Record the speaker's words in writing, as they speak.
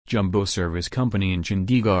Jumbo Service Company in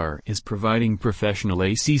Chandigarh is providing professional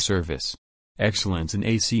AC service. Excellence in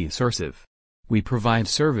AC service. We provide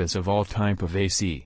service of all type of AC,